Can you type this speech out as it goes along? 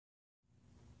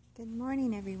Good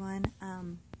morning, everyone.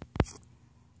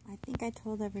 I think I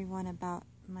told everyone about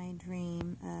my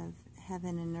dream of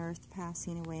heaven and earth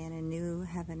passing away and a new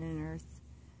heaven and earth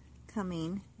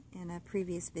coming in a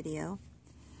previous video.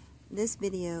 This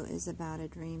video is about a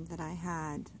dream that I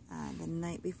had the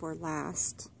night before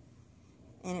last,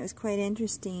 and it was quite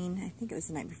interesting. I think it was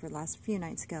the night before last, a few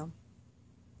nights ago,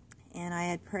 and I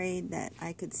had prayed that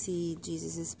I could see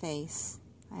Jesus' face.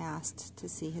 I asked to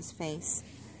see his face.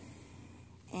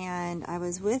 And I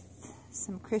was with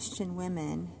some Christian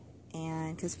women,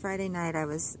 and because Friday night I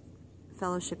was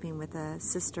fellowshipping with a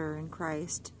sister in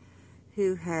Christ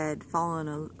who had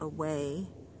fallen away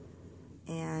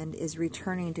and is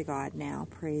returning to God now,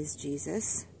 praise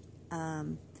Jesus.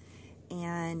 And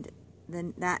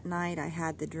then that night I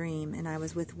had the dream, and I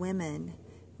was with women,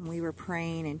 and we were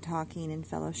praying and talking and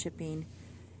fellowshipping.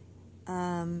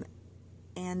 And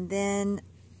then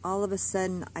all of a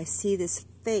sudden I see this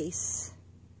face,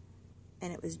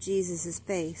 and it was Jesus'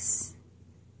 face.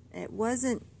 It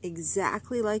wasn't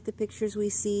exactly like the pictures we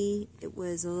see. It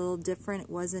was a little different. It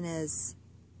wasn't as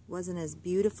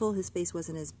beautiful. His face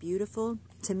wasn't as beautiful.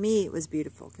 To me, it was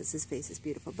beautiful because his face is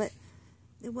beautiful, but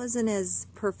it wasn't as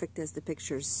perfect as the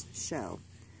pictures show.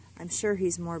 I'm sure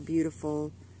he's more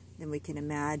beautiful than we can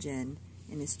imagine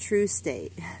in his true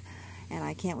state, and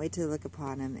I can't wait to look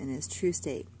upon him in his true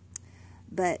state.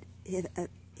 But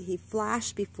he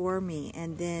flashed before me,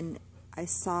 and then I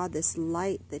saw this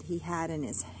light that he had in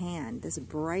his hand, this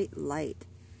bright light.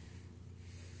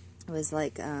 It was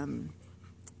like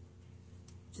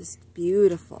just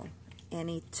beautiful. And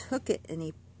he took it and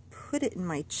he put it in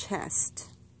my chest,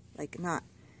 like not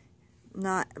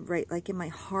right, like in my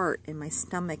heart, in my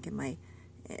stomach, in my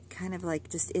kind of like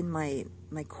just in my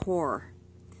core.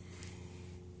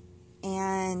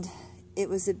 And it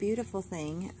was a beautiful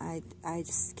thing. I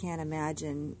just can't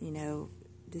imagine, you know,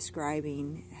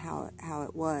 describing how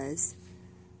it was.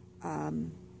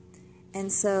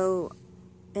 And so,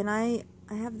 and I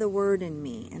have the Word in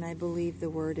me, and I believe the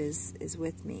Word is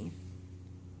with me.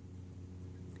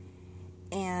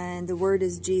 And the Word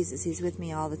is Jesus. He's with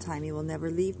me all the time. He will never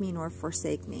leave me nor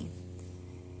forsake me.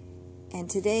 And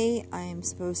today I am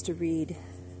supposed to read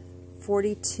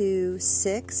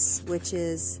 42:6, which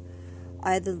is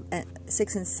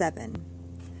 6 and 7.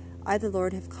 I, the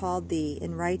Lord, have called thee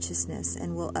in righteousness,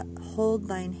 and will hold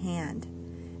thine hand,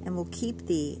 and will keep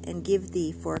thee, and give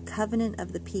thee for a covenant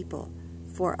of the people,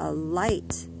 for a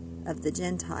light of the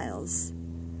Gentiles,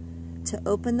 to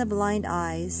open the blind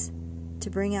eyes, to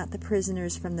bring out the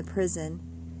prisoners from the prison,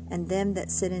 and them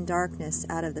that sit in darkness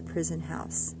out of the prison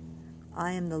house.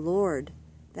 I am the Lord,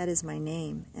 that is my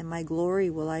name, and my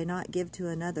glory will I not give to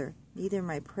another, neither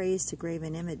my praise to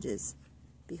graven images.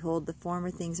 Behold, the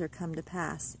former things are come to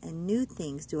pass, and new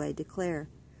things do I declare.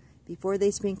 Before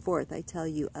they spring forth, I tell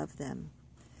you of them.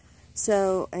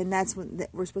 So, and that's when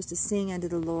we're supposed to sing unto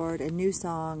the Lord a new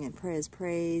song and pray his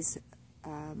praise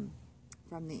from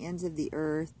the ends of the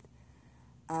earth.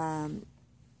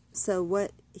 So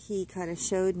what he kind of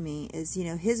showed me is, you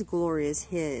know, his glory is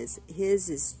his. His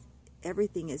is,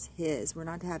 everything is his. We're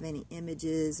not to have any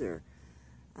images or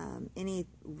any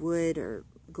wood or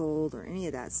gold or any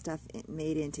of that stuff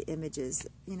made into images.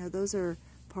 You know, those are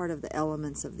part of the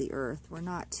elements of the earth. We're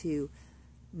not to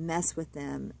mess with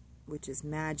them, which is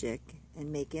magic, and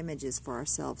make images for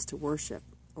ourselves to worship,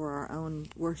 or our own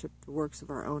worship the works of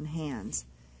our own hands.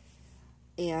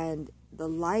 And the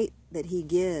light that he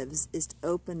gives is to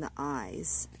open the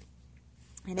eyes,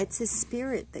 and it's his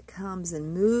spirit that comes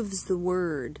and moves the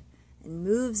word and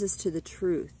moves us to the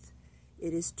truth.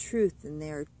 It is truth, and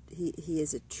there he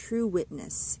is a true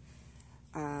witness,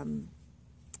 and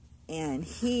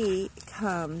he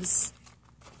comes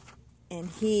and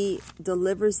he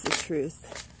delivers the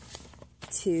truth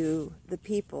to the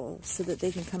people so that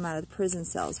they can come out of the prison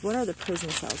cells. What are the prison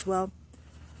cells? Well,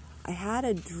 I had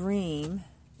a dream,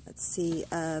 let's see,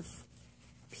 of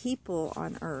people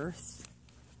on earth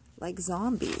like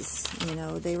zombies. You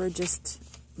know, they were just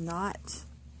not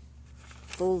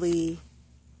fully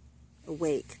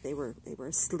awake. They were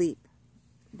asleep.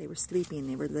 They were sleeping.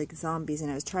 They were like zombies,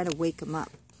 and I was trying to wake them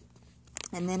up.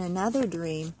 And then another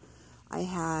dream I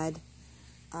had,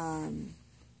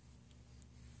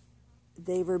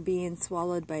 they were being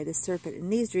swallowed by the serpent.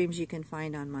 And these dreams you can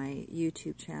find on my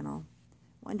YouTube channel.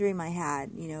 One dream I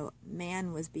had, you know,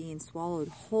 man was being swallowed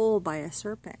whole by a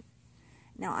serpent.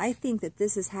 Now I think that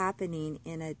this is happening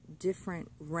in a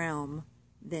different realm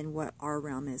than what our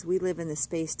realm is. We live in the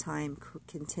space-time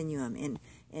continuum in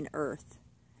Earth.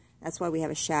 That's why we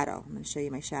have a shadow. I'm going to show you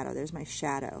my shadow. There's my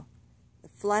shadow.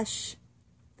 This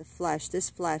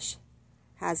flesh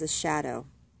has a shadow.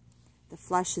 The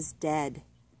flesh is dead.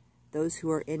 those who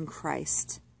are in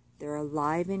Christ. They're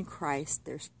alive in Christ.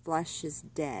 Their flesh is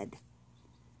dead.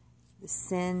 The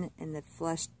sin and the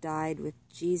flesh died with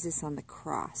Jesus on the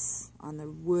cross, on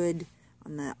the wood,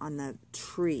 on the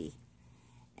tree.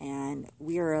 And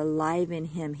we are alive in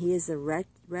Him. He is the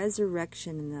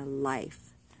resurrection and the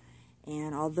life.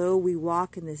 And although we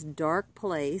walk in this dark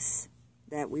place,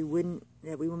 that we wouldn't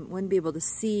be able to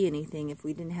see anything if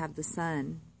we didn't have the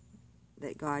sun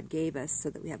that God gave us,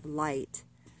 so that we have light.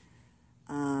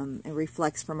 It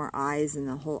reflects from our eyes, and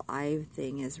the whole eye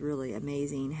thing is really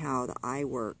amazing how the eye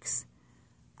works.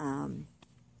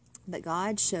 But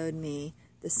God showed me,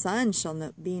 the sun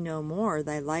shall be no more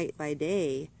thy light by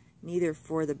day, neither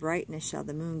for the brightness shall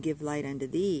the moon give light unto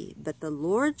thee, but the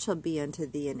Lord shall be unto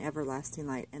thee an everlasting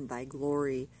light, and thy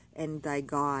glory, and thy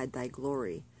God thy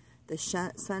glory. The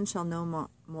sun shall no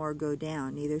more go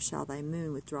down, neither shall thy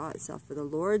moon withdraw itself, for the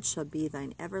Lord shall be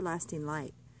thine everlasting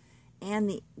light,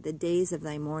 and the days of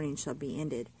thy mourning shall be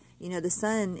ended. You know, the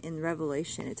sun in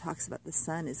Revelation, it talks about the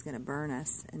sun is going to burn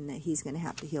us, and that He's going to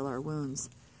have to heal our wounds.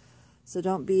 So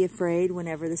don't be afraid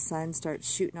whenever the sun starts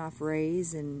shooting off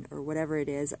rays or whatever it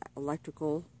is,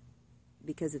 electrical,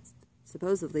 because it's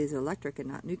supposedly is electric and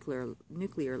not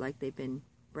nuclear like they've been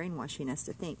brainwashing us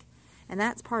to think. And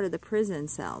that's part of the prison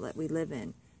cell that we live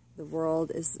in. The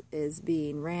world is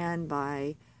being ran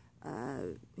by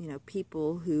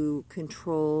people who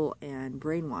control and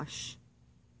brainwash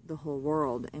the whole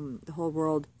world, and the whole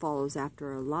world follows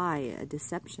after a lie, a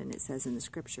deception, it says in the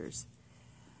scriptures.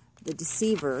 The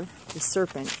deceiver, the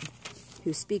serpent,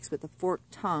 who speaks with a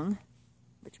forked tongue,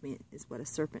 which is what a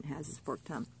serpent has, is a forked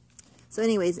tongue. So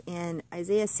anyways, in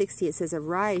Isaiah 60 it says,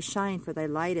 "Arise, shine, for thy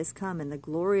light is come, and the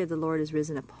glory of the Lord is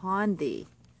risen upon thee."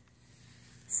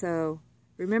 So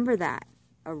remember that.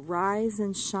 Arise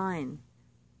and shine,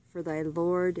 for thy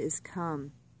Lord is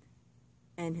come,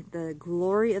 and the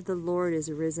glory of the Lord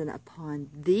is risen upon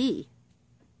thee.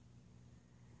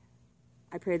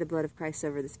 I pray the blood of Christ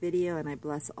over this video, and I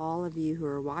bless all of you who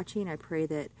are watching. I pray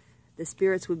that the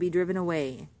spirits would be driven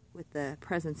away with the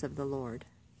presence of the Lord.